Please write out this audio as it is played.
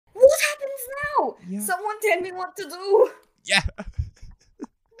No! Yeah. Someone tell me what to do! Yeah. I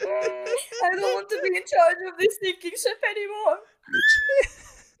don't want to be in charge of this sinking ship anymore. Literally.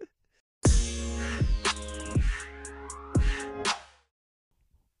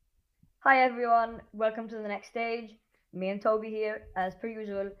 Hi everyone, welcome to the next stage. Me and Toby here, as per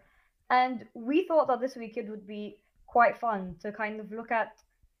usual. And we thought that this week it would be quite fun to kind of look at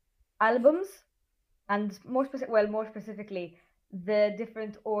albums and more specifically, the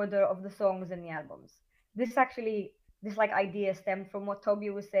different order of the songs in the albums. This like idea stemmed from what Toby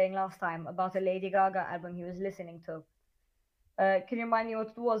was saying last time about a Lady Gaga album he was listening to. Can you remind me what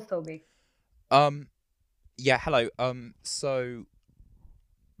it was, Toby? Yeah, hello.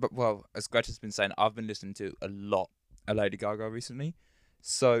 Well, as Greta's been saying, I've been listening to a lot of Lady Gaga recently.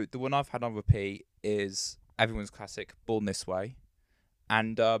 So the one I've had on repeat is everyone's classic, Born This Way.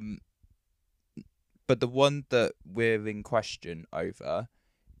 And but the one that we're in question over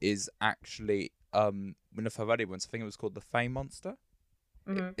is actually one of her early ones. I think it was called The Fame Monster.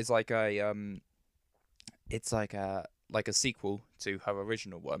 Mm-hmm. It's like a sequel to her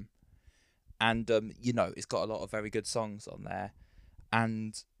original one. And it's got a lot of very good songs on there.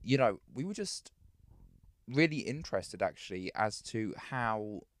 And we were just really interested actually as to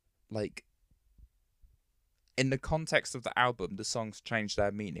how, like, in the context of the album, the songs change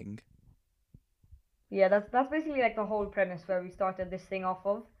their meaning. Yeah, that's basically like the whole premise where we started this thing off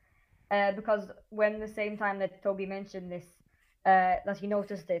of. Because when the same time that Toby mentioned this, that he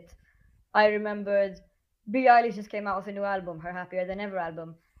noticed it, I remembered Billie Eilish just came out with a new album, her Happier Than Ever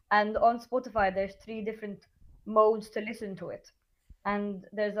album, and on Spotify there's 3 different modes to listen to it, and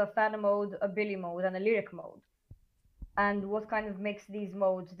there's a fan mode, a Billie mode, and a lyric mode. And what kind of makes these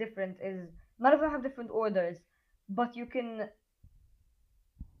modes different is none of them have different orders, but you can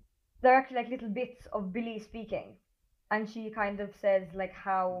they're actually like little bits of Billie speaking, and she kind of says like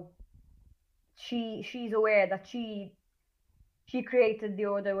how she's aware that she created the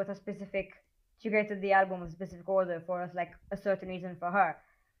order with a specific she created the album with a specific order for us, like a certain reason for her,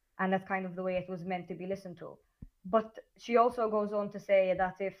 and that's kind of the way it was meant to be listened to. But she also goes on to say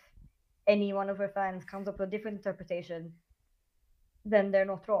that if any one of her fans comes up with a different interpretation, then they're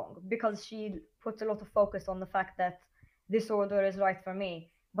not wrong, because she puts a lot of focus on the fact that this order is right for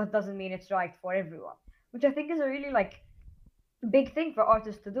me but doesn't mean it's right for everyone, which I think is a really like big thing for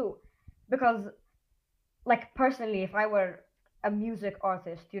artists to do. Because like personally, if I were a music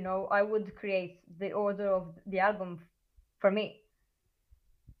artist, I would create the order of the album for me.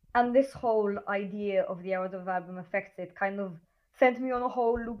 And this whole idea of the order of album affects it kind of sent me on a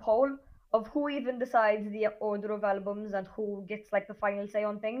whole loophole of who even decides the order of albums and who gets like the final say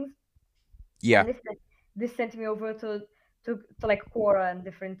on things. Yeah. And this sent me over to like Quora and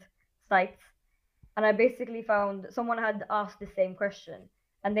different sites, and I basically found someone had asked the same question,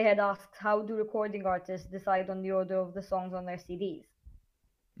 and they had asked how do recording artists decide on the order of the songs on their CDs.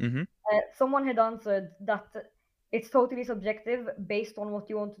 Mhm. Someone had answered that it's totally subjective based on what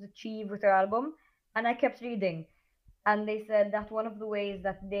you want to achieve with your album, and I kept reading, and they said that one of the ways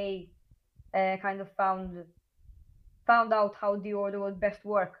that they kind of found out how the order would best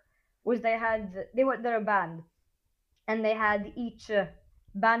work was they're a band, and they had each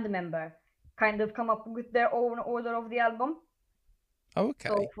band member kind of come up with their own order of the album. Oh,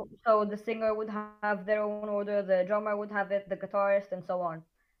 So, okay. so the singer would have their own order, the drummer would have it, the guitarist, and so on.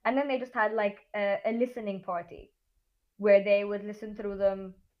 And then they just had like a listening party where they would listen through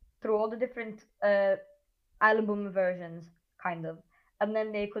all the different album versions, kind of, and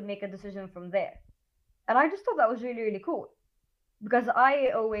then they could make a decision from there. And I just thought that was really, really cool, because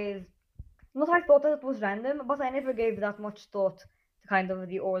I always not I thought that it was random, but I never gave that much thought to kind of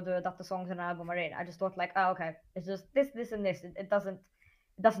the order that the songs in an album are in. I just thought like, oh, okay, it's just this, and this. It doesn't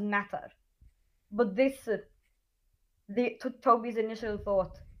matter. But this, Toby's initial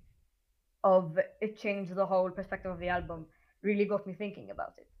thought of it changed the whole perspective of the album really got me thinking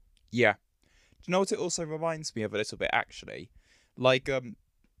about it. Yeah. Do you know what it also reminds me of a little bit actually? Like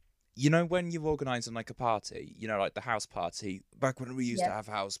when you're organising like a party, like the house party, back when we used to Yes, have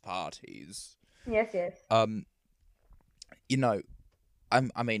house parties. yes, yes. Um, you know,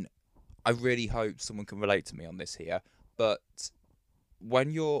 I mean, I really hope someone can relate to me on this here, but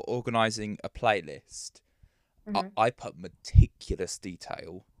when you're organising a playlist, I, Hmm. I put meticulous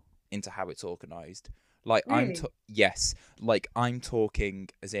detail into how it's organised. Like Really? yes, like I'm talking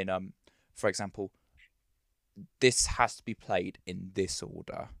as in for example, this has to be played in this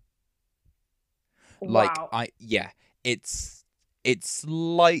order. Like Wow. it's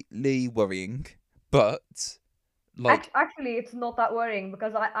slightly worrying, but like Actually, it's not that worrying,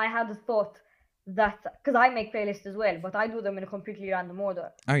 because I had a thought that because I make playlists as well, but I do them in a completely random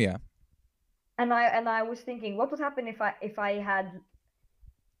order. oh yeah. And I was thinking, what would happen if I had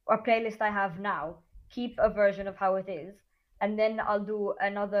a playlist I have now, keep a version of how it is, and then I'll do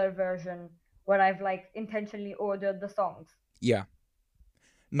another version where I've like intentionally ordered the songs. Yeah.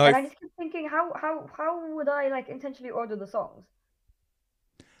 No, And I just keep thinking, how would I like intentionally order the songs?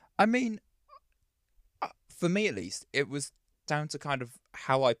 I mean, for me at least, it was down to kind of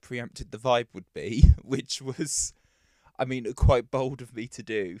how I preempted the vibe would be, which was, I mean, quite bold of me to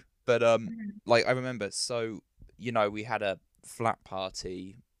do. But Mhm. like I remember, so we had a flat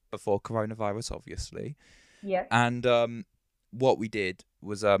party before coronavirus, obviously, Yeah. and what we did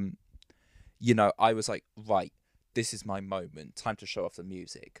was I was like, right, this is my moment, time to show off the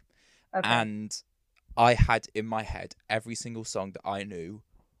music, Okay. and I had in my head every single song that I knew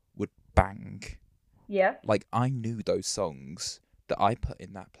would bang. Yeah. Like I knew those songs that I put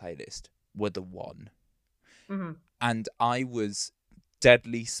in that playlist were the one, Hmm. and I was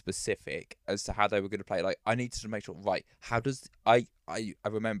deadly specific as to how they were going to play. Like I needed to make sure, right? How does I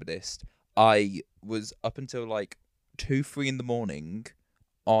remember this? I was up until like 2, 3 in the morning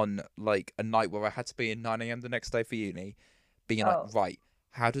on like a night where I had to be in 9 a.m. the next day for uni, being like, Oh. right,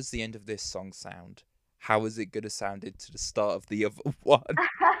 how does the end of this song sound? How is it going to sound into the start of the other one?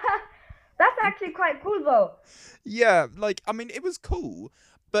 That's actually quite cool though. Yeah, like I mean, it was cool,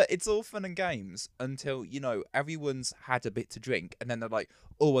 but it's all fun and games until everyone's had a bit to drink, and then they're like,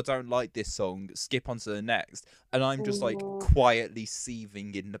 "Oh, I don't like this song. Skip on to the next," and I'm just like Ooh. quietly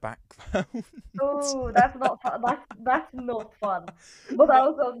seething in the background. Ooh, that's not fun. That's not fun. But No,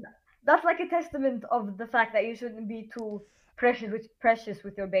 also, that's like a testament of the fact that you shouldn't be too precious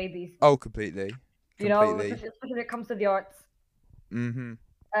with your babies. oh, completely, You know, completely. especially when it comes to the arts. Mhm.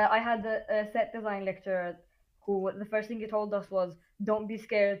 I had a set design lecturer who the first thing he told us was, "Don't be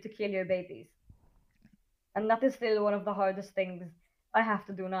scared to kill your babies," and that is still one of the hardest things I have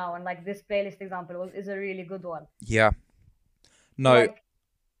to do now. And like this playlist example is a really good one. Yeah. No, Like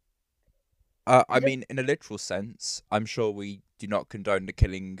I just mean, in a literal sense, I'm sure we do not condone the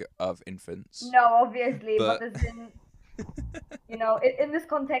killing of infants, no, obviously, but but as in in this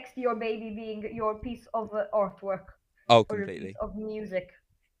context, your baby being your piece of artwork oh, or your piece completely. of music,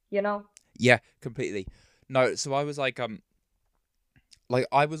 you know. Yeah, completely. No, so I was like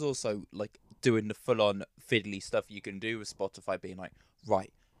I was also like doing the full on fiddly stuff you can do with Spotify, being like,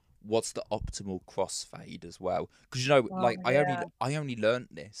 right, what's the optimal crossfade as well? Because Oh like yeah. I only learned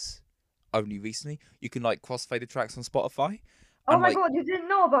this only recently. You can like crossfade the tracks on Spotify, Oh and my like God, you didn't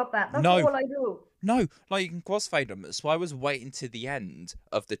know about that? That's no, all I do. no, like you can crossfade them. So I was waiting to the end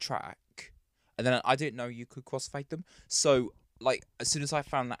of the track, and then I didn't know you could crossfade them. So like as soon as I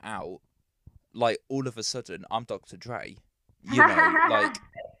found that out, like all of a sudden I'm Dr. Dre. Like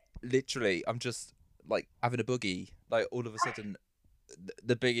literally, I'm just like having a boogie. Like all of a sudden,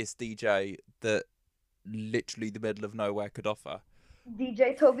 the biggest DJ that literally the middle of nowhere could offer.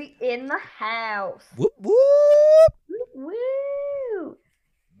 DJ Toby in the house. Whoop whoop. Woo!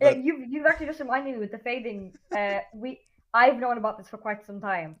 Yeah, But you've actually just reminded me with the fading. I've known about this for quite some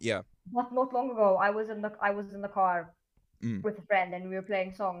time. yeah, Not long ago, I was in the car mm, with a friend and we were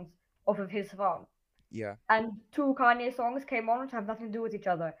playing songs off of his phone. yeah, And two Kanye songs came on which have nothing to do with each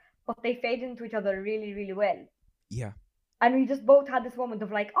other, but they fade into each other really, really well. yeah, And we just both had this moment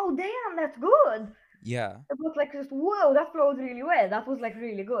of like, oh damn, that's good. yeah, It was like just whoa, that flows really well. That was like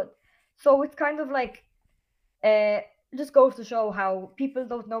really good. So it's kind of like uh just goes to show how people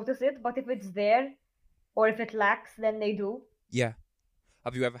don't notice it, but if it's there or if it lacks, then they do. yeah.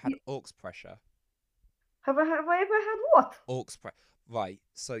 Have you ever had You, aux pressure? have I ever had what? Aux pressure. Right.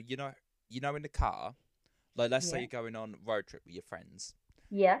 So in the car, like let's say Yeah. you're going on road trip with your friends.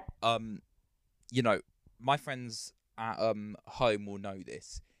 Yeah. Um, you know, my friends at home will know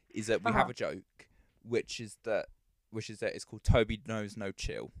this, is that we have Uh-huh. a joke, which is that it's called Toby knows no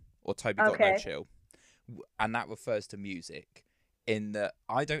chill, or Toby got no Okay. chill, and that refers to music. In that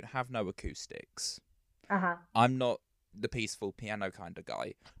I don't have no acoustics. Uh-huh. I'm not the peaceful piano kind of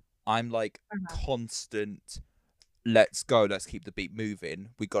guy. I'm like Uh-huh. constant. Let's go. Let's keep the beat moving.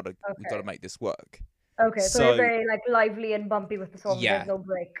 We gotta Okay. make this work. Okay. So you're So very like lively and bumpy with the song. There's yeah, no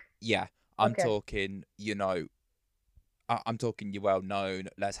break. yeah. I'm Okay. talking. I'm talking you well known.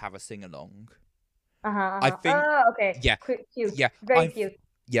 Let's have a sing along. Uh-huh. I Uh-huh. think, Okay. yeah, Cute. yeah. Very cute.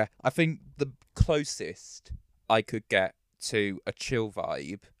 I think the closest I could get to a chill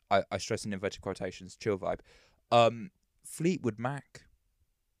vibe. I stress in inverted quotations, chill vibe. Um, Fleetwood Mac.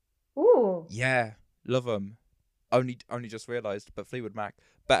 Ooh. Yeah, love them. Only just realised, but Fleetwood Mac.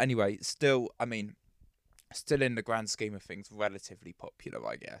 But anyway, still, I mean, still in the grand scheme of things, relatively popular,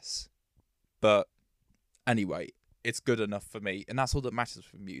 I guess. But anyway, it's good enough for me, and that's all that matters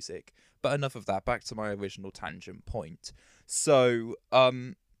for music. But enough of that. Back to my original tangent point. So,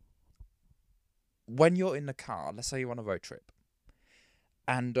 when you're in the car, let's say you're on a road trip,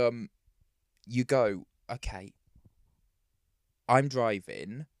 and you go, okay, I'm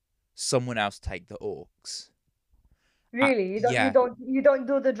driving, someone else take the aux. Really? Yeah, You don't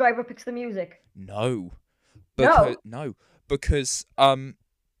do the driver picks the music? no, No. because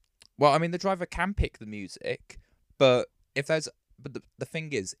well, I mean, the driver can pick the music, but if there's, but the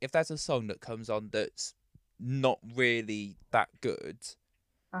thing is, if there's a song that comes on that's not really that good,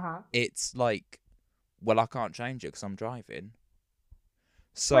 Uh-huh. it's like, well, I can't change it because I'm driving.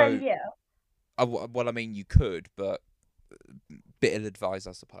 Well, So, yeah. well, I mean, you could, but bit ill advised,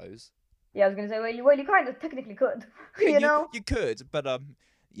 I suppose. Yeah, I was gonna say, well, you kind of technically could, Yeah, you know. you could, but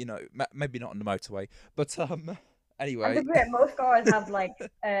maybe not on the motorway. But And to anyway, be fair, most cars have like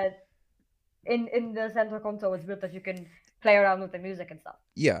in the center console, it's built that you can play around with the music and stuff.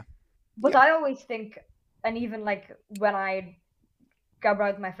 yeah, But yeah, I always think, and even like when I grab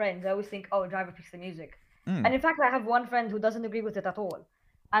around with my friends, I always think, oh, driver picks the music. mm. And in fact, I have one friend who doesn't agree with it at all.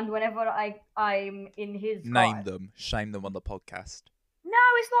 And whenever I'm in his Name car, them, shame them on the podcast. no,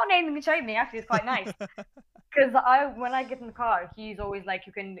 it's not naming and shaming. Actually, it's quite nice. Because when I get in the car, he's always like,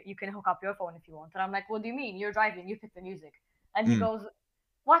 you can hook up your phone if you want, and I'm like, what do you mean? You're driving, you pick the music, and he Mm. goes,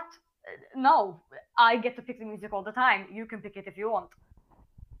 what? No, I get to pick the music all the time. You can pick it if you want,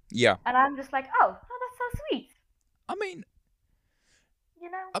 Yeah, and I'm just like, oh, that's so sweet, I mean, you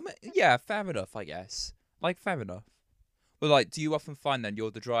know? yeah, fair enough, I guess. Like, fair enough. But like, do you often find then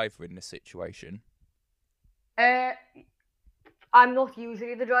you're the driver in this situation? Uh, I'm not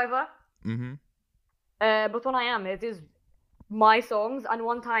usually the driver, Mm-hmm. but when I am, it is my songs. And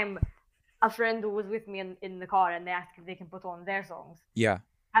one time, a friend who was with me in the car, and they asked if they can put on their songs. Yeah.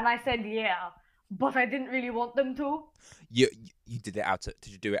 And I said, yeah, but I didn't really want them to. You did it out of,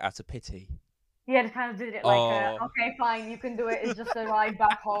 did you do it out of pity? Yeah, just kind of did it like, Oh, okay, fine, you can do it. It's just a ride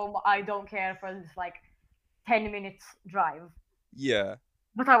back home. I don't care for this like 10 minutes drive. yeah.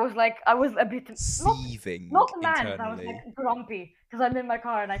 But I was like, I was a bit Seething not mad. I was internally. like grumpy because I'm in my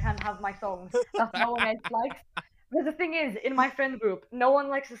car and I can't have my songs that no one else likes. But the thing is, in my friend group, no one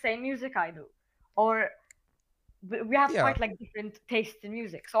likes the same music I do, or we have Yeah, quite like different tastes in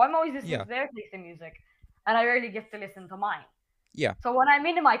music. So I'm always listening yeah, to their taste in music, and I rarely get to listen to mine. yeah. So when I'm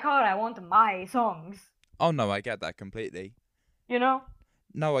in my car, I want my songs. Oh no, I get that completely. You know?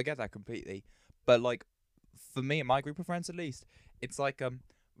 No, I get that completely. But like, for me and my group of friends at least, it's like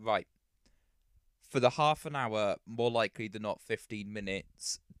right, for the half an hour, more likely than not 15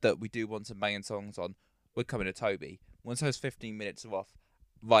 minutes that we do want some banging songs on, we're coming to Toby. Once those 15 minutes are off,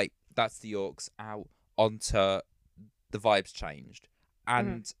 right, that's the aux out onto the vibes changed.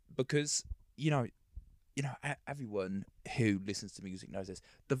 And because, everyone who listens to music knows this,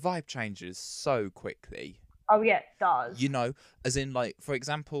 the vibe changes so quickly. Oh yeah, it does. As in, like, for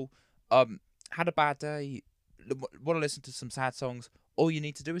example, had a bad day, want to listen to some sad songs, all you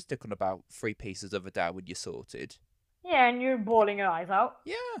need to do is stick on about 3 pieces of Adele when you're sorted. Yeah, and you're bawling your eyes out.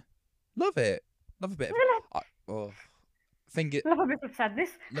 Yeah, love it. Love a bit of. Think it. Love a bit of sadness.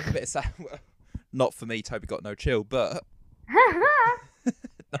 Love a bit of sad. Not for me. Toby got no chill, but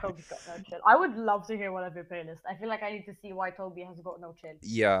Toby's got no chill. I would love to hear one of your playlists. I feel like I need to see why Toby has got no chill.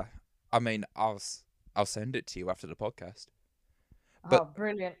 yeah. I mean, I'll send it to you after the podcast. Oh, But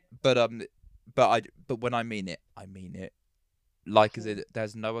brilliant. but when I mean it, I mean it. Like, as it,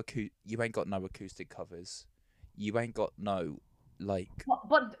 there's no you ain't got no acoustic covers. You ain't got no like.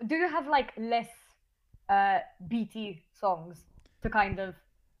 But do you have like less BT songs to kind of?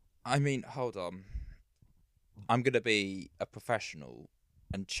 I mean, hold on. I'm gonna be a professional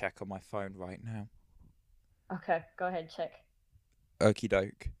and check on my phone right now. Okay, go ahead, check. Okie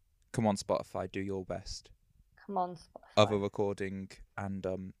doke. Come on, Spotify, do your best. Come on, Spotify. Other recording and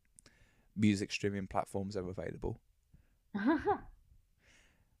music streaming platforms are available.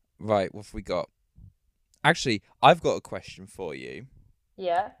 Right, what have we got? Actually, I've got a question for you.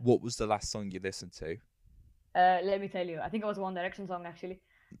 Yeah. What was the last song you listened to? Let me tell you. I think it was a One Direction song actually.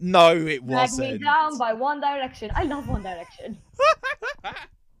 No, it Drag wasn't. Me Down by One Direction. I love One Direction.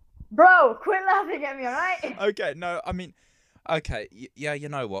 Bro, quit laughing at me, alright? Okay, no, I mean, okay, yeah, you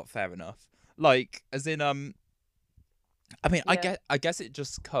know what? Fair enough. Like, as in, I mean, Yeah. I guess it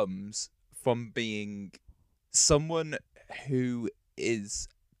just comes from being someone who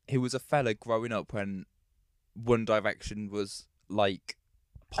was a fella growing up when One Direction was like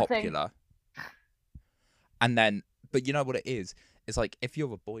A thing. popular, and then, but you know what it is? It's like if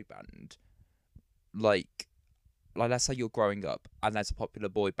you're a boy band, like let's say you're growing up and there's a popular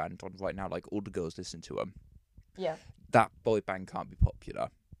boy band on right now, like all the girls listen to them. Yeah. That boy band can't be popular.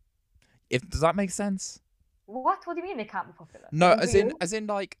 Does that make sense? What? What do you mean they can't be popular? As No, in for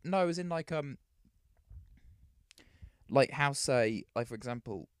you? like how say like for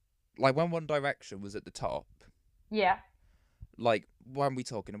example, like when One Direction was at the top, Yeah. like when we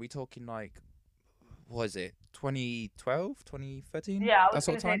talking? Are we talking like what is it? 2012, 2013? Yeah, I was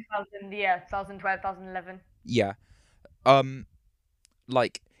That sort gonna of say time? 2012, 2011. Yeah. Um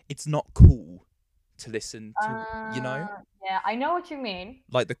like it's not cool to listen to, Yeah, I know what you mean.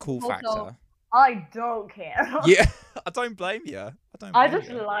 like the But cool also, factor. I don't care. Yeah, I don't blame you. I don't I blame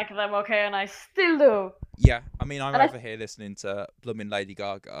just you. like them, okay, and I still do. Yeah, I mean, I'm And I, over here listening to blooming Lady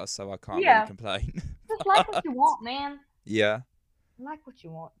Gaga, so I can't really yeah, complain. just like what you want, man. Yeah, Like what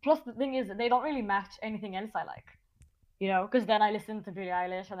you want. Plus, the thing is, that they don't really match anything else I like. You know, because then I listen to Billie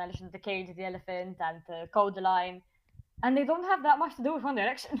Eilish and I listen to Cage the Elephant and to Codaline, and they don't have that much to do with One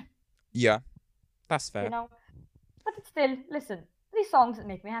Direction. yeah, that's You fair. know, but it's still listen. These songs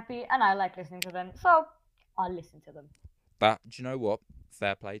make me happy, and I like listening to them, so I'll listen to them. But do you know what?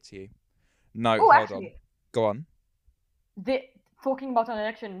 Fair play to you. No, Oh, hold on. actually, Go on. the talking about One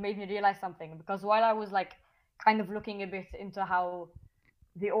Direction made me realize something because while I was like kind of looking a bit into how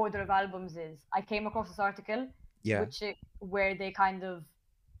the order of albums is, I came across this article Yeah, which where they kind of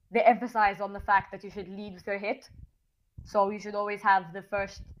they emphasize on the fact that you should lead with your hit. So you should always have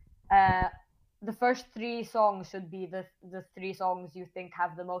uh, the first three songs should be the three songs you think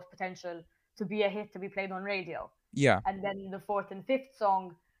have the most potential to be a hit to be played on radio, yeah. and then the fourth and fifth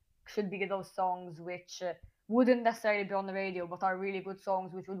song should be those songs which wouldn't necessarily be on the radio but are really good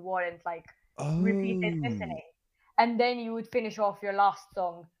songs which would warrant like repeated Oh, listening, and then you would finish off your last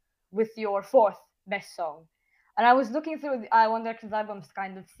song with your fourth best song. And I was looking through One Direction's albums to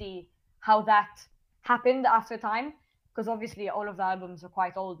kind of see how that happened after time, because obviously all of the albums are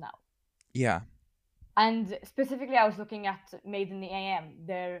quite old now. yeah, And specifically, I was looking at Made in the AM,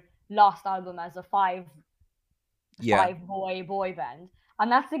 their last album as a yeah. five boy band,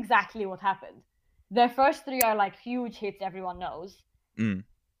 and that's exactly what happened. Their first three are like huge hits everyone knows. Mm,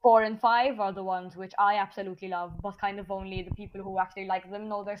 Four and five are the ones which I absolutely love, but kind of only the people who actually like them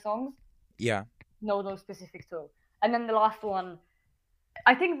know their songs, yeah, know those specific two. And then the last one,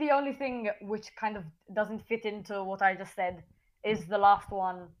 I think the only thing which kind of doesn't fit into what I just said is the last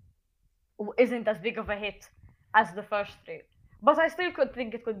one isn't as big of a hit as the first three. But I still could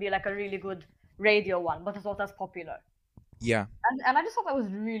think it could be like a really good radio one, but it's not as popular. yeah, And I just thought that was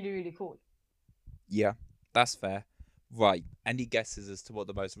really, really cool. yeah. That's fair. Right. Any guesses as to what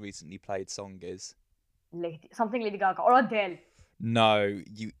the most recently played song is? Something Lady Gaga or Adele. No,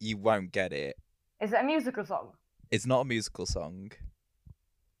 you won't get it. Is it a musical song? It's not a musical song,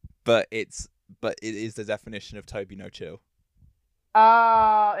 but it is the definition of Toby No Chill.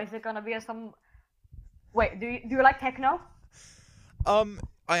 Is it gonna be some? Wait, do you like techno?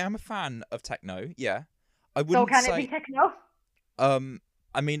 I am a fan of techno. Yeah, I So wouldn't can it be say. techno?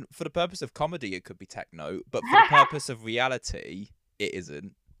 I mean, for the purpose of comedy, it could be techno, but for the purpose of reality, it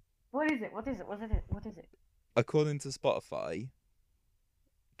isn't. What is it? What is it? What is it? What is it? According to Spotify,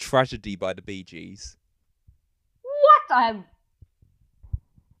 "Tragedy" by the Bee Gees. What?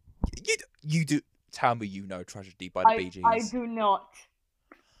 You do tell me you know "Tragedy" by the Bee I Gees. do not.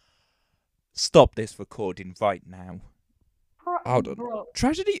 Stop this recording right now. Hold on. Bro,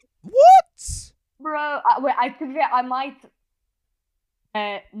 "Tragedy"? What? bro. Wait, I might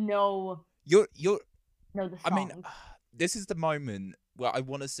know You're. the I mean, song. this is the moment where I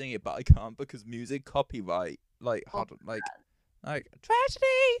want to sing it, but I can't because music copyright. Like, Oh, hold on, like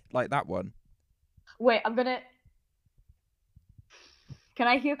 "Tragedy," like that one. wait, I'm gonna. Can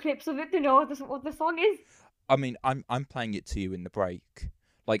I hear clips of it to know what the song is? I mean, I'm playing it to you in the break.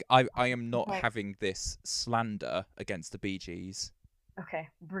 Like, I am not Okay. having this slander against the Bee Gees. Okay,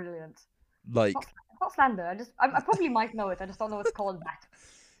 brilliant. Like, It's not slander. I probably might know it. I just don't know it's called that.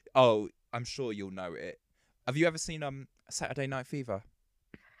 oh, I'm sure you'll know it. Have you ever seen Saturday Night Fever,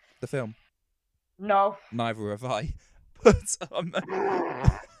 the film? No. Neither have I. But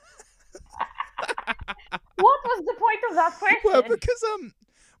What was the point of that question?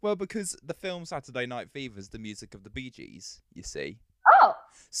 well, because the film Saturday Night Fever is the music of the Bee Gees. You see. Oh,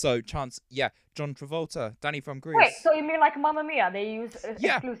 So John Travolta, Danny from wait. Greece. So you mean like Mamma Mia? They use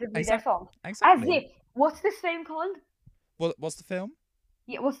Yeah, exclusively their songs. As exactly. if. What's this film called? What's the film?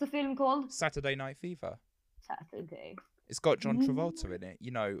 Yeah, what's the film called? Saturday Night Fever. Saturday. It's got John Travolta in it.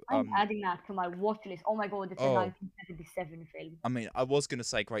 You know. I'm adding that to my watch list. Oh my god, it's a Oh, 1977 film. I mean, I was gonna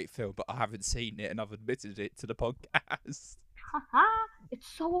say great film, but I haven't seen it, and I've admitted it to the podcast. Haha, it's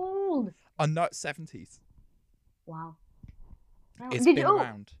so old. I know it's 70s. Wow. It's Did been you?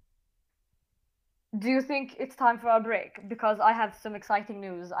 around. Do you think it's time for a break? Because I have some exciting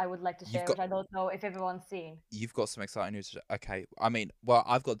news I would like to You've share, got which I don't know if everyone's seen. you've got some exciting news. Okay, I mean, well,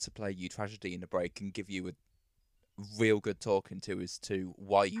 I've got to play you tragedy in the break and give you a real good talking to as to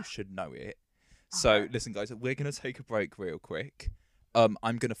why you should know it. Okay. So listen, guys, we're gonna take a break real quick. I'm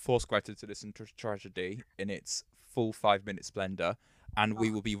gonna force Greta to listen to tragedy in its full 5 minute splendor, and we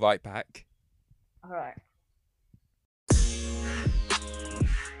Oh, will be right back. all right.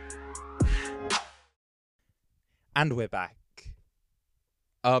 And we're back.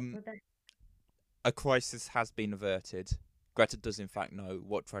 Um, What the- a crisis has been averted. Greta does in fact know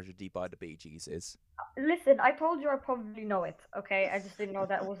what Tragedy by the Bee Gees is. Listen, I told you I probably know it. Okay, I just didn't know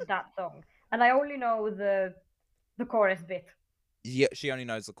that was that song, and I only know the chorus bit. Yeah, she only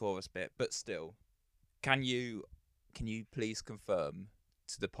knows the chorus bit, but still, can you please confirm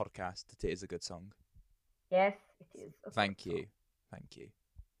to the podcast that it is a good song? Yes, it is a good Thank song. you, thank you.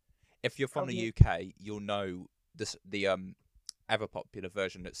 If you're from the Toby, UK, you'll know the ever popular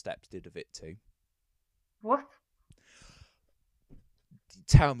version that Steps did of it too. what?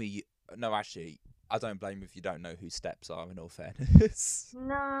 Tell me, no, actually, I don't blame you if you don't know who Steps are. In all fairness,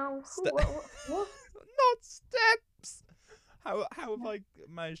 No, who? Ste- What? not Steps. How have I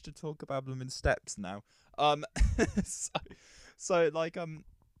managed to talk about them in Steps now? Um, so, like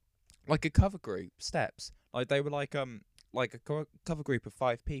a cover group, Steps. Like they were like a cover group of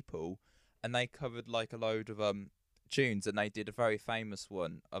 5 people, and they covered like a load of tunes, and they did a very famous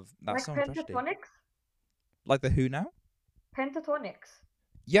one of that Like song Tragedy. pentatonics? Like the Who now? Pentatonics,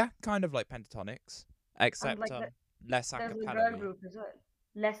 Yeah, kind of like Pentatonics, and except like less a there's a cappella. girl group as well.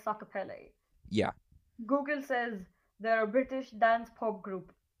 Less a cappella. Yeah, Google says they're a British dance pop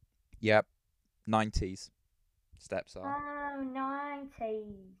group. yep, 90s. Steps are. Oh,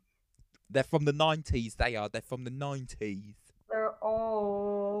 90s. They're from the 90s. They are. They're from the 90s. They're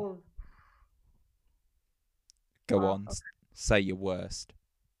old. Go Wow. on, Okay. say your worst.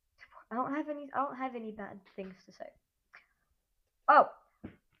 I don't have any. I don't have any bad things to say. Oh,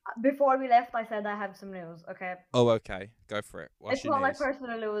 before we left, I said I have some news. Okay. Oh, okay. Go for it. What's It's your not like news?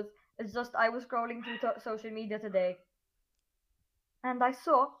 personal news. It's just I was scrolling through social media today, and I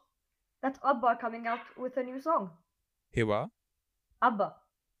saw that ABBA are coming out with a new song. Who are? ABBA.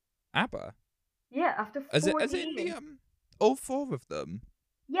 ABBA. Yeah, after As 40 in the years. all 4 of them.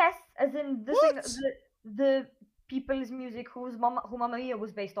 Yes, as in the singer, What? the people's music who Mamma Mia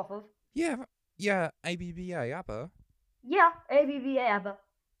was based off of. Yeah, yeah. ABBA. ABBA. Yeah, ABBA ABBA.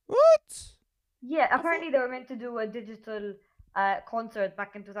 What? Yeah, I thought. apparently they were meant to do a digital concert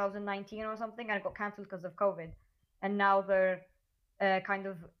back in 2019 or something, and it got cancelled because of COVID. And now they're kind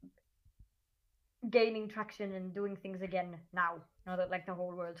of gaining traction and doing things again now that like the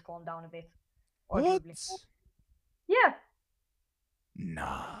whole world's calmed down a bit, arguably. What? Yeah,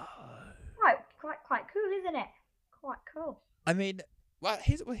 No. quite cool, isn't it? Quite cool. I mean,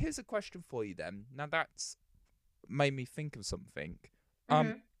 here's a question for you then. Now that's made me think of something.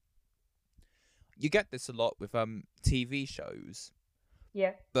 Mm-hmm. You get this a lot with TV shows,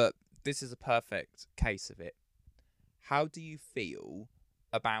 Yeah. but this is a perfect case of it. How do you feel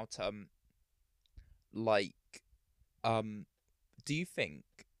about like do you think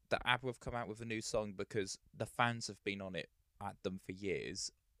that ABBA have come out with a new song because the fans have been on it at them for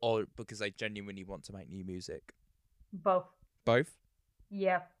years, or because they genuinely want to make new music? Both. Both.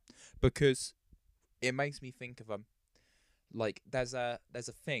 Yeah. Because it makes me think of like there's a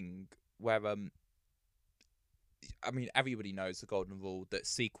thing where I mean everybody knows the golden rule that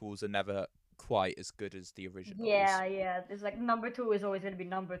sequels are never quite as good as the originals. Yeah. It's like number two is always going to be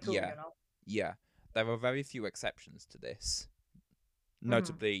number two, Yeah. you know? Yeah, there are very few exceptions to this, Mm-hmm.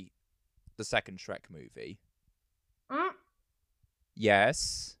 notably the second Shrek movie. Mm,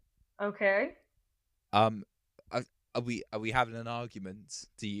 Yes. okay. Um, are we having an argument?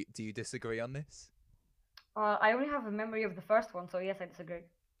 Do you disagree on this? I only have a memory of the first one, so yes, I disagree.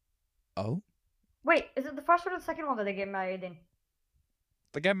 Oh, Wait, is it the first one or the second one that they get married in?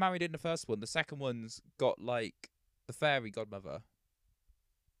 they get married in the first one. The second one's got like the fairy godmother.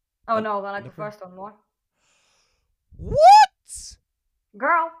 Oh And- no, I like and the the prince. first one more. What?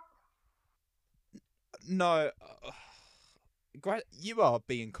 Girl. No. You are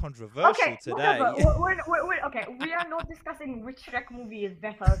being controversial Okay, today. whatever. Okay, we are not discussing which Shrek movie is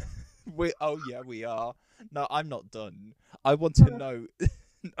better. We are. No, I'm not done. I want to know.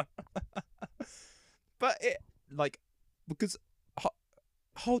 But it like because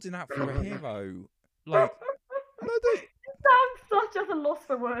holding out for a hero, like no, You sound such as a loss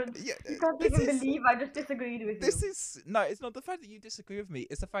for words. yeah, You can't this even is believe I just disagreed with this you. is no. It's not the fact that you disagree with me.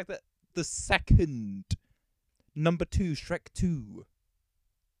 It's the fact that the second number 2 Shrek 2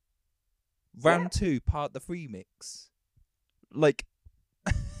 Yeah. Round 2, part the free mix. Like,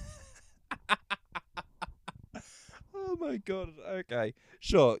 oh my god. Okay,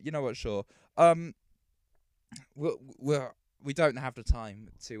 sure. You know what? Sure. Um, we don't have the time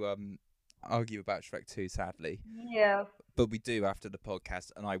to argue about Shrek 2, sadly, Yeah. but we do after the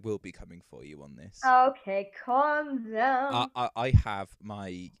podcast, and I will be coming for you on this. Okay, calm I down. I, I have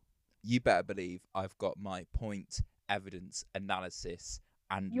my. You better believe I've got my point, evidence, analysis,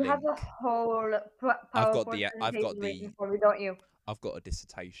 and You have a link. whole I've got PowerPoint I've got presentation waiting the for me, don't you? I've got a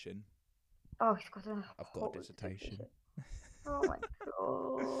dissertation. Oh, he's got a I've got a whole dissertation. dissertation. Oh my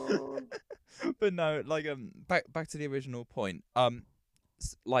god. But no, like back to the original point.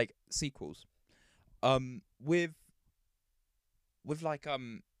 Like sequels. With like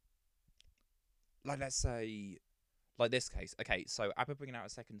let's say like this case. Okay, so ABBA bringing out a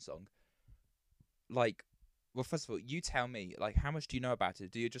second song. Like, well, first of all, you tell me. Like, how much do you know about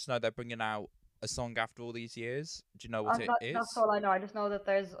it? Do you just know they're bringing out a song after all these years? Do you know what it That's is? all I know. I just know that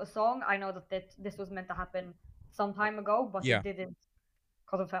there's a song. I know that this was meant to happen some time ago, but Yeah, it didn't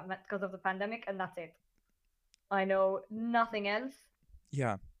because of the pandemic, and that's it. I know nothing else.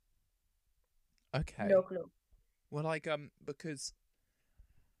 yeah. No Okay. clue. Well, like because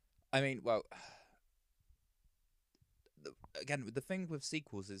I mean, well, again, the thing with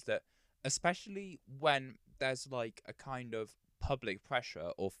sequels is that, especially when there's like a kind of public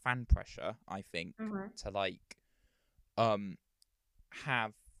pressure or fan pressure, I think, Mhm. to like um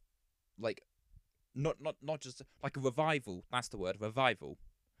have like not just like a revival. That's the word, revival.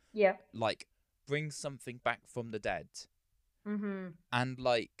 Yeah. Like bring something back from the dead, Mhm. and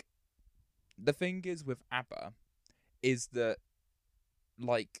like the thing is with ABBA is that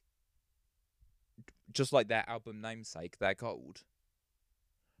like just like their album namesake, they're gold.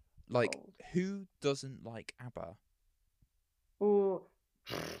 Like Gold. who doesn't like ABBA? Ooh.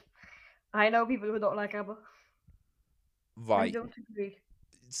 I know people who don't like ABBA. I Right. don't agree.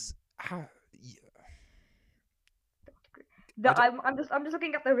 It's how Don't agree. I don't, I'm just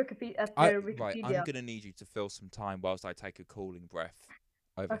looking at their I right. I'm Wikipedia. gonna need you to fill some time whilst I take a cooling breath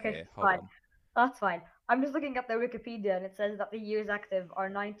over Okay, here. Hold fine. on. That's fine. I'm just looking at their Wikipedia, and it says that the years active are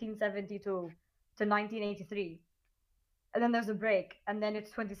 1972 to 1983, and then there's a break, and then it's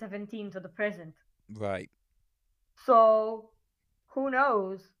 2017 to the present. Right. So who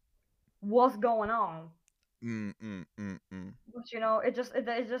knows what's going on? Mm. But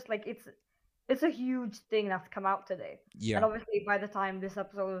it's just like it's a huge thing that's come out today, and Yeah. obviously by the time this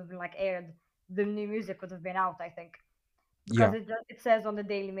episode has been like aired, the new music would have been out, I think, because Yeah. it says on the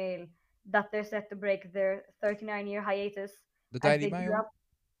Daily Mail that they're set to break their 39-year hiatus The as Daily they gear Mail. up.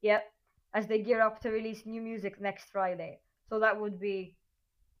 Yep, as they gear up to release new music next Friday. So that would be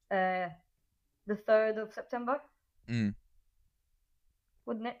uh the 3rd of September, Mm.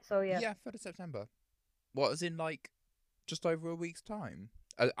 wouldn't it? So yeah, Yeah, 3rd of September. What, as in like just over a week's time?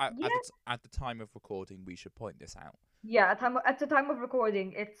 yeah, At the time of recording, we should point this out. yeah. At the time of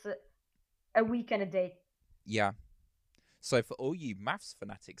recording, it's a week and a day. Yeah. So for all you maths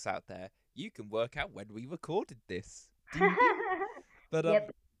fanatics out there, you can work out when we recorded this. Ding ding. But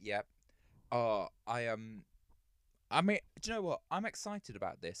Yep. yeah. I mean, do you know what? I'm excited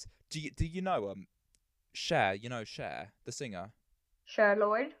about this. Do you know Cher? You know Cher, the singer. Cher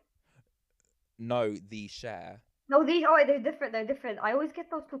Lloyd. No, the Cher. No, these they're different. They're different. I always get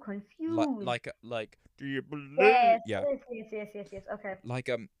those two confused. Like. Do you believe? Yes, Yeah. yes, yes, yes, yes, yes. Okay. Like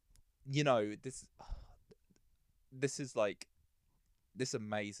you know this is like this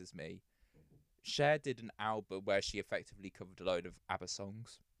amazes me. Cher did an album where she effectively covered a load of ABBA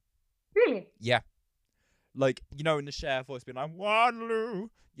songs. Really? Yeah, like you know, in the Cher voice being like Waterloo,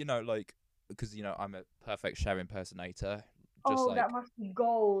 you know, like because you know I'm a perfect Cher impersonator. Just Oh, that like must be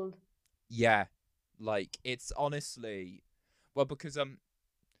gold. yeah, like it's honestly well because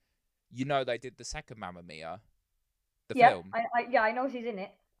you know they did the second Mamma Mia, the Yep. film. Yeah, I know she's in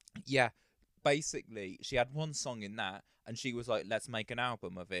it. Yeah, basically she had one song in that, and she was like, "Let's make an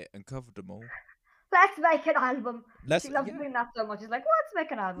album of it," and covered them all. Let's make an album. Let's She loves yeah doing that so much. She's like, let's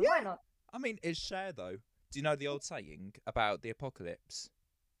make an album. Why yeah. not? I mean, it's Cher though. Do you know the old saying about the apocalypse?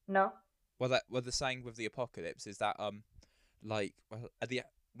 No. Well the saying with the apocalypse is that like well,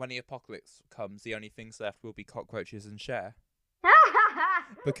 when the apocalypse comes, the only things left will be cockroaches and Cher.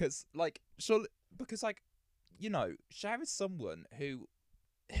 Because like surely because like you know Cher is someone who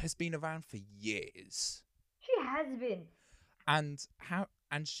has been around for years, She has been. and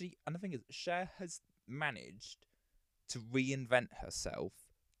the thing is Cher has managed to reinvent herself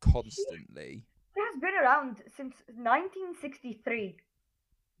She constantly. has been around since 1963.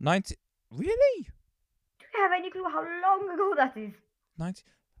 90 really Do you have any clue how long ago that is? 90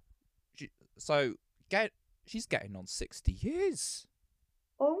 So get she's getting on 60 years.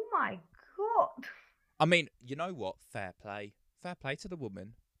 Oh my god. I mean, you know what? Fair play. Fair play to the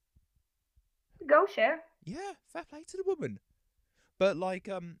woman. Go share. Yeah, fair play to the woman. But like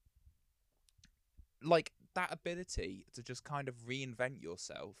that ability to just kind of reinvent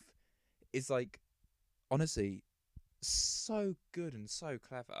yourself is like honestly so good and so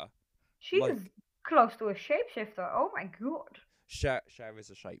clever. She's Like close to a shapeshifter. Oh my god. Cher is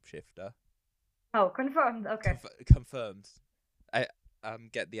a shapeshifter. Oh, confirmed. Okay. Confirmed. I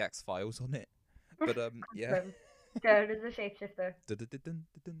get the X Files on it. But yeah. Confirmed. Cher is a shapeshifter.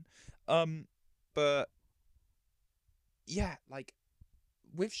 Dun-dun-dun-dun-dun. Um, but yeah, like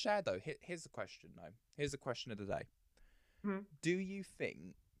with Cher though, here's the question though. Here's the question of the day. Hmm. Do you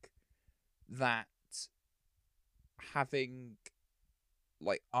think that having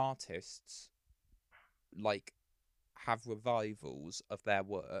like artists like have revivals of their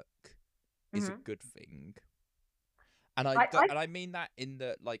work is a Hmm. good thing? And I and I mean that in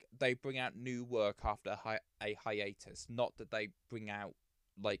that like they bring out new work after a hiatus, not that they bring out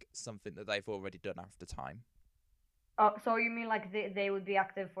like something that they've already done after time. so you mean like they would be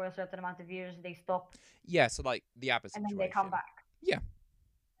active for a certain amount of years, they stop, Yeah, so like the ABBA and then they come situation. back. Yeah,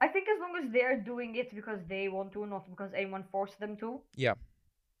 I think as long as they're doing it because they want to, not because anyone forced them to. yeah,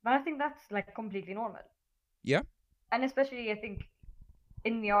 But I think that's like completely normal. yeah. And especially I think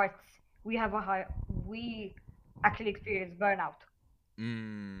in the arts we actually experience burnout.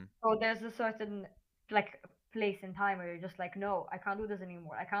 Mm, So there's a certain like place in time where you're just like, no, I can't do this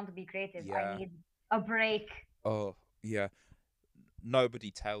anymore. I can't be creative. I yeah. need a break. Oh, yeah.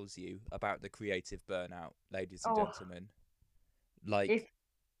 Nobody tells you about the creative burnout, ladies and Oh, gentlemen. if Like,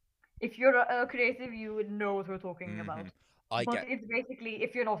 if you're a creative, you would know what we're talking hmm about. I But get, it's basically,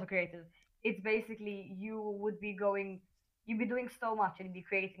 if you're not a creative, it's basically you'd be doing so much and you'd be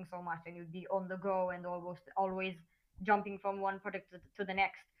creating so much and you'd be on the go and almost always jumping from one project to the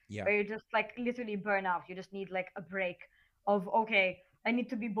next, yeah, where you just like literally burn out. You just need like a break of, okay, I need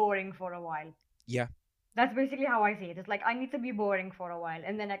to be boring for a while. yeah, That's basically how I see it. It's like I need to be boring for a while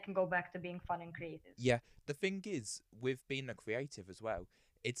and then I can go back to being fun and creative. yeah. The thing is, with being a creative as well,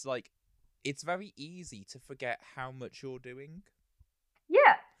 it's like, it's very easy to forget how much you're doing.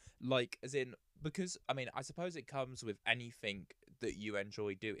 Yeah. Like, as in, because, I mean, I suppose it comes with anything that you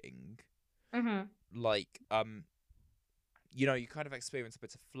enjoy doing. Mm-hmm. Like, you kind of experience a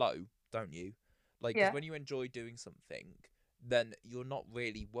bit of flow, don't you? Like, because Yeah. when you enjoy doing something, then you're not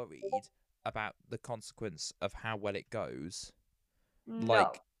really worried about the consequence of how well it goes. No.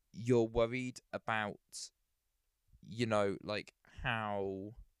 Like, you're worried about, like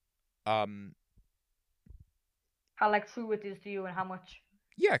how, um, How like true it is to you and how much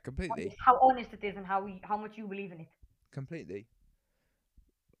yeah, completely, how honest it is and how much you believe in it. completely.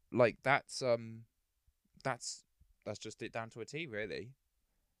 Like, that's that's just it down to a T, really.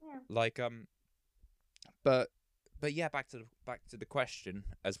 Yeah. Like, but yeah, back to the question,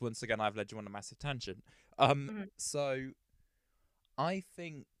 as once again I've led you on a massive tangent. Hmm. So I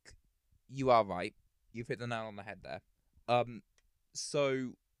think you are right. You've hit the nail on the head there.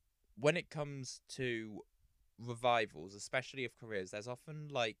 So when it comes to revivals, especially of careers, there's often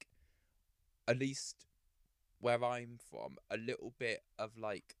like, at least where I'm from, a little bit of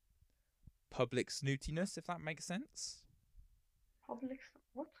like public snootiness, if that makes sense. What?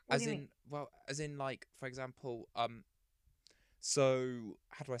 What do As you mean? in, well, as in like, for example, so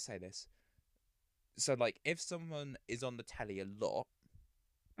how do I say this? So like, if someone is on the telly a lot,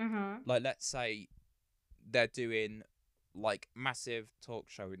 Mm-hmm. like let's say they're doing like massive talk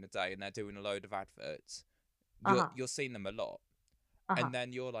show in the day and they're doing a load of adverts, Uh-huh. you're seeing them a lot, Uh-huh. and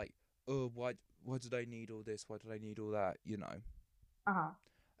then you're like, oh, why do they need all this? Why do they need all that? Uh-huh.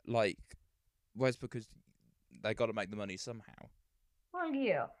 Like, well, it's because they got to make the money somehow. Well,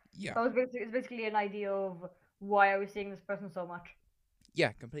 yeah. Yeah, So it's basically an idea of, why are we seeing this person so much?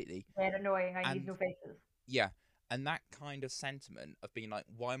 yeah, completely. They're annoying. I need And new faces. yeah, and that kind of sentiment of being like,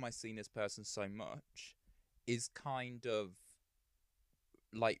 why am I seeing this person so much, is kind of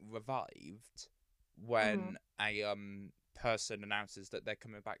like revived Mm-hmm. when a person announces that they're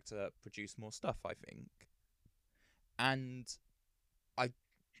coming back to produce more stuff, I think. And I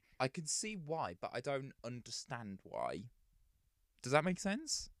I can see why, but I don't understand why. Does that make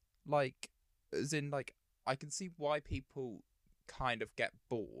sense? Like, as in, like, I can see why people kind of get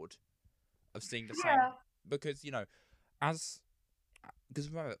bored of seeing the same, Yeah. because as because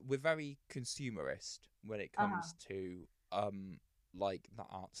remember, we're very consumerist when it Uh-huh. comes to like the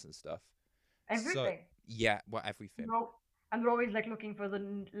arts and stuff. So Everything. yeah, well, everything. No. And we're always like looking for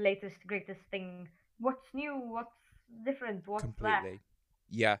the latest, greatest thing. What's new? What's different? What's that? Completely.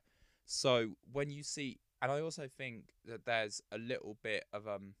 Yeah. So when you see, and I also think that there's a little bit of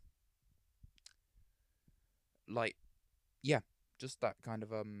like, yeah, just that kind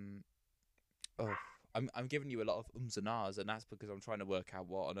of oh, I'm giving you a lot of ums and ahs, and that's because I'm trying to work out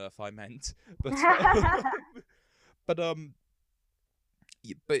what on earth I meant. But but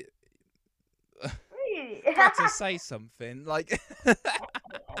but Really? Greta, say something like.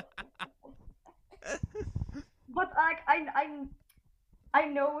 But like I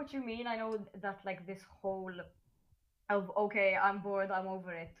know what you mean. I know that like this whole of okay, I'm bored, I'm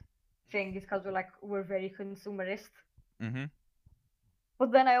over it thing is because we're very consumerist. Mm-hmm.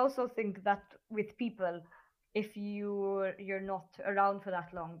 But then I also think that with people, if you're not around for that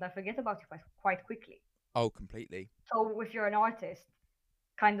long, they forget about you quite quickly. Oh, completely. So if you're an artist,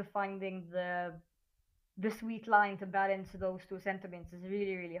 kind of finding the sweet line to balance those two sentiments is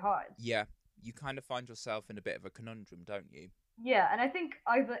really, really hard. Yeah, you kind of find yourself in a bit of a conundrum, don't you? Yeah, and I think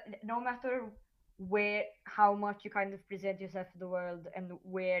either no matter where how much you kind of present yourself to the world and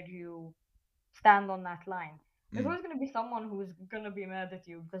where you stand on that line, there's Mm. always going to be someone who's going to be mad at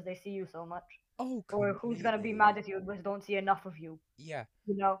you because they see you so much, Oh, or who's going to be mad completely. at you because they don't see enough of you. Yeah,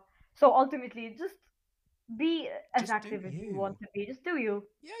 You know. So ultimately, just be as just do active as you want you. to be. Just do you.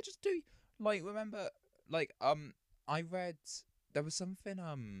 Yeah, just do. Like, remember, like, I read there was something,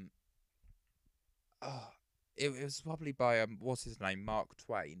 oh, it was probably by what's his name, Mark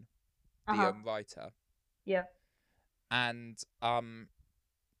Twain, Uh the huh. writer, Yeah. and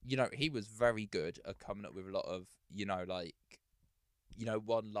he was very good at coming up with a lot of, like,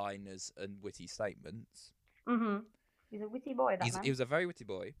 one-liners and witty statements. Mhm. He's a witty boy, that He man. was a very witty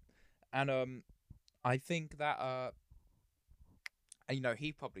boy, and I think that and,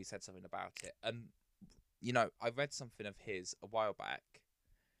 he probably said something about it, and I read something of his a while back,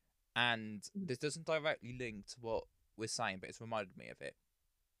 and this doesn't directly link to what we're saying, but it's reminded me of it.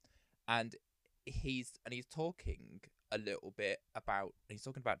 And he's talking a little bit about he's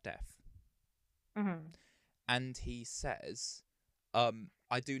talking about death, Mhm. and he says,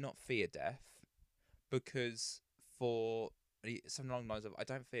 "I do not fear death because for something along the lines of I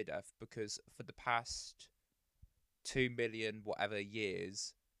don't fear death because for the past 2 million whatever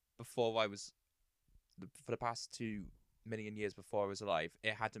years before I was for the past 2 million years before I was alive,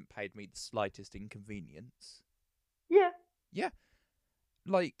 it hadn't paid me the slightest inconvenience." Yeah. Yeah,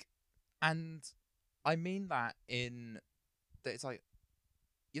 like, and I mean that in that it's like,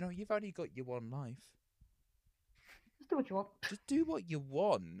 you've only got your one life. Just do what you want. Just do what you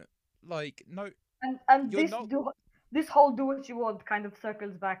want. Like, no, And you're not. this whole do what you want kind of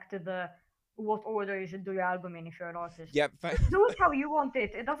circles back to the what order you should do your album in if you're an artist. Yeah, Just do it how you want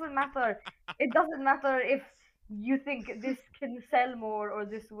it. It doesn't matter. It doesn't matter if you think this can sell more or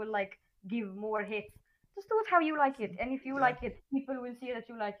this will like give more hits. Just do it how you like it. And if you yeah, like it, people will see that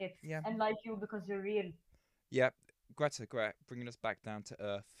you like it yeah, and like you because you're real. yeah. Greta, bringing us back down to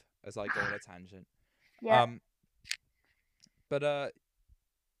earth as I go on a tangent. Yeah. Um, but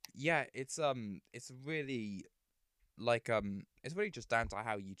yeah, it's really like it's really just down to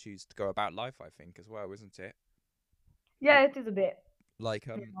how you choose to go about life, I think, as well, isn't it? Yeah, it is a bit. Like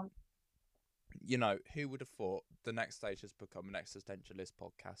You know. who would have thought the next stage has become an existentialist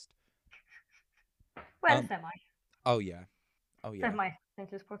podcast? Well, Um, semi. oh yeah, oh yeah, Semi.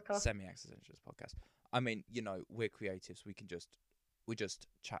 Thank you, podcast. semi-existentialist podcast. I mean, we're creatives. We just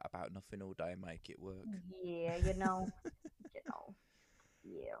chat about nothing all day and make it work. Yeah, you know,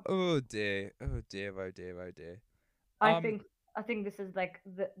 yeah. Oh dear, oh dear, oh dear, oh dear. I Um, think I think this is like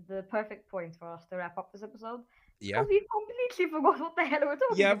the perfect point for us to wrap up this episode yeah, because we completely forgot what the hell we're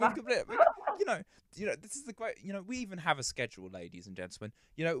talking yeah, about. you know, this is the great. We even have a schedule, ladies and gentlemen.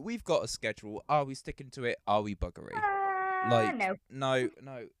 We've got a schedule. Are we sticking to it? Are we buggery? Like, No, no,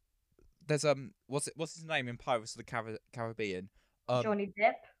 no. There's what's his name in Pirates of the Caribbean? Um, Johnny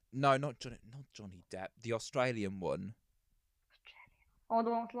Depp. no, not Johnny Depp, the Australian one. Oh, the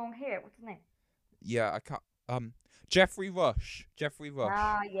one with long hair. What's his name? Yeah, I can't. Jeffrey Rush. Jeffrey Rush.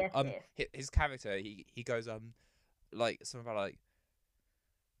 Ah, yes, yes. His character. He goes like something about like,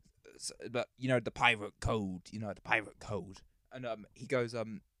 but the pirate code. The pirate code. And he goes.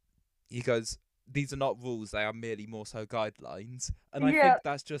 These are not rules; they are merely more so guidelines. And I Yeah, think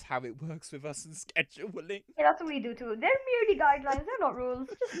that's just how it works with us in scheduling. yeah, that's what we do too. They're merely guidelines. They're not rules.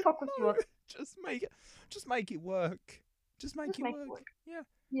 Just talk what you No, want. just make it. Just make it work. Just make Just it make it work. work. Yeah,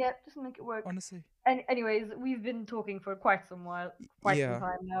 Yeah, just make it work. honestly. And anyways, we've been talking for quite some Yeah,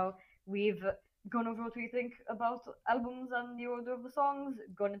 time now. We've gone over what we think about albums and the order of the songs,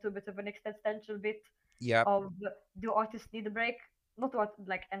 gone into a bit of an existential bit yep, of do artists need a break? Not what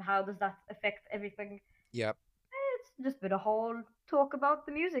like and how does that affect everything? yep. It's Just been a whole talk about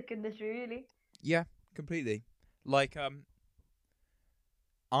the music industry, really. Yeah, completely. Like,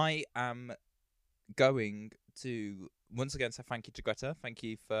 I am going to once again say thank you to Greta. Thank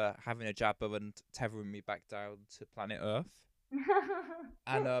you for having a jabber and tethering me back down to planet Earth.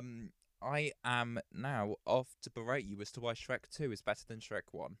 And I am now off to berate you as to why Shrek 2 is better than Shrek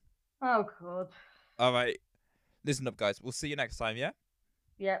 1. Oh god. All right, listen up, guys. We'll see you next time, yeah?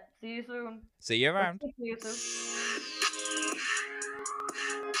 Yeah, see you soon. See you Or around. speak to you soon.